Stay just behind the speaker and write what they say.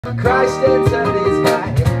crashed into the sky,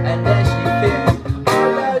 and then she kissed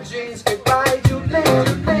all her dreams goodbye. Julie,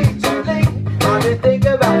 Julie, Julie, I've been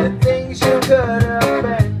thinking about the things you could have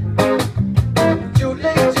been.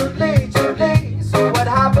 Julie, Julie, Julie, so what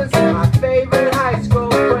happens in my favorite high school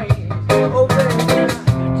queen? Oh baby,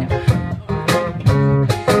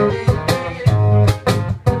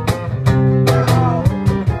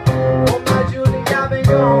 oh my Julie, I've been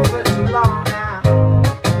gone for too long now.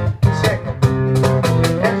 Check it.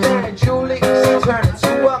 And then Julie, she turned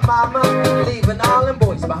into a mama, leaving all them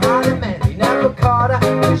boys behind her, man. They never caught her,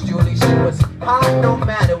 cause Julie, she was hot no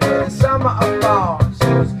matter whether summer or fall.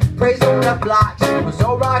 She was praised on the block, she was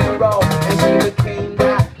so rock and roll, and she became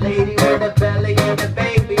that lady with a belly and a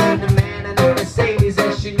baby and a man and a Mercedes,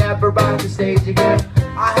 and she never rocked the stage again.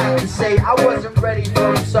 I have to say, I wasn't ready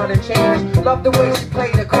for a sudden change. Loved the way she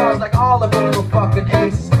played the cards like all of them were fucking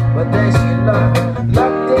aces. But then she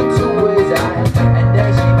looked into his eyes, and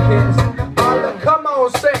then she kissed all the, come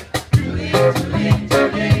on, sing.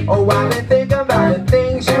 Oh, I've been thinking about the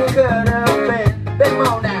things you could have been. Come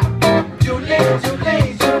on now. Julie,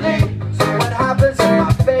 Julie, Julie, so what happens in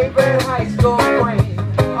my favorite high school queen?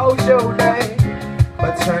 Oh, Julie,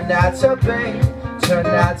 but turned out to be,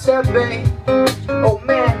 oh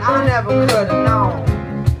man, I never could have known.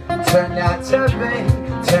 Turned out to be,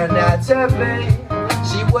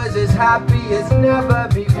 she was as happy as never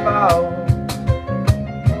before.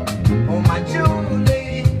 Oh my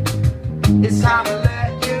Julie, it's time to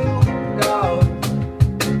let you go,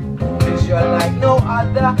 cause you're like no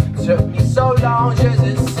other. Took me so long just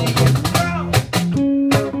to see you